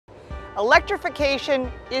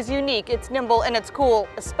Electrification is unique, it's nimble, and it's cool,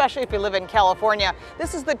 especially if you live in California.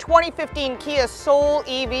 This is the 2015 Kia Soul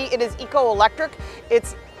EV. It is eco-electric.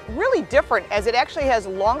 It's really different as it actually has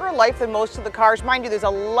longer life than most of the cars. Mind you, there's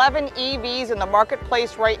 11 EVs in the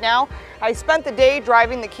marketplace right now. I spent the day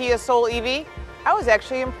driving the Kia Soul EV. I was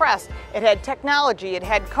actually impressed. It had technology, it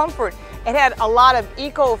had comfort, it had a lot of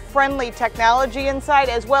eco-friendly technology inside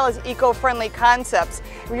as well as eco-friendly concepts.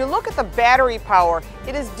 When you look at the battery power,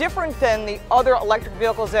 it is different than the other electric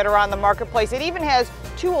vehicles that are on the marketplace. It even has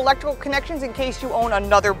 2 electrical connections in case you own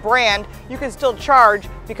another brand. You can still charge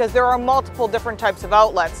because there are multiple different types of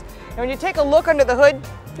outlets. And when you take a look under the hood,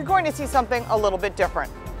 you're going to see something a little bit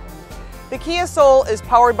different. The Kia Soul is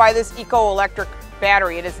powered by this eco-electric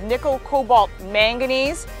battery. It is nickel cobalt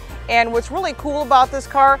manganese, and what's really cool about this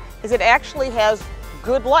car is it actually has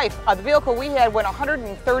good life. The vehicle we had went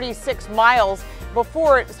 136 miles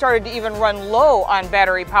before it started to even run low on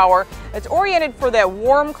battery power. It's oriented for that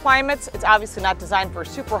warm climates. It's obviously not designed for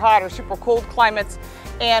super hot or super cold climates.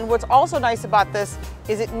 And what's also nice about this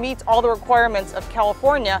is it meets all the requirements of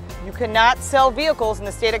California. You cannot sell vehicles in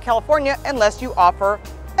the state of California unless you offer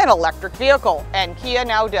an electric vehicle, and Kia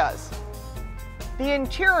now does. The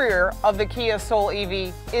interior of the Kia Soul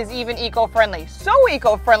EV is even eco-friendly. So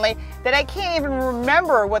eco-friendly that I can't even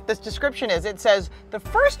remember what this description is. It says, the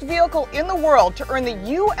first vehicle in the world to earn the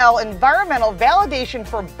UL environmental validation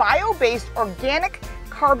for bio-based organic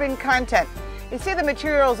carbon content. They say the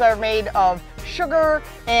materials are made of sugar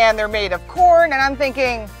and they're made of corn, and I'm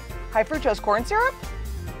thinking, high fructose corn syrup?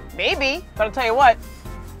 Maybe, but I'll tell you what,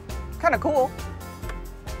 kind of cool.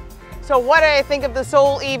 So what do I think of the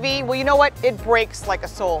Soul EV? Well, you know what? It brakes like a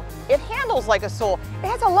Soul. It handles like a Soul. It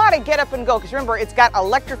has a lot of get up and go, because remember, it's got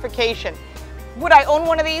electrification. Would I own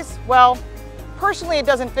one of these? Well, personally, it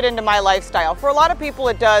doesn't fit into my lifestyle. For a lot of people,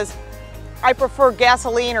 it does. I prefer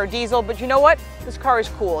gasoline or diesel, but you know what? This car is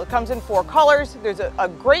cool. It comes in 4 colors. There's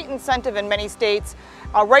a great incentive in many states.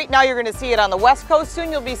 Right now, you're going to see it on the West Coast.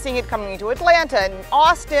 Soon, you'll be seeing it coming to Atlanta and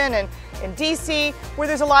Austin and DC, where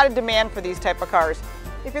there's a lot of demand for these type of cars.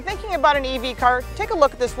 If you're thinking about an EV car, take a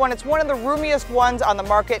look at this one. It's one of the roomiest ones on the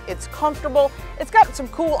market. It's comfortable. It's got some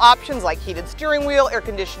cool options like heated steering wheel, air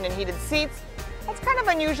conditioning, and heated seats. That's kind of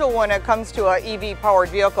unusual when it comes to an EV-powered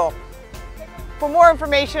vehicle. For more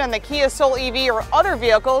information on the Kia Soul EV or other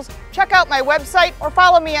vehicles, check out my website or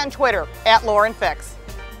follow me on Twitter @LaurenFix.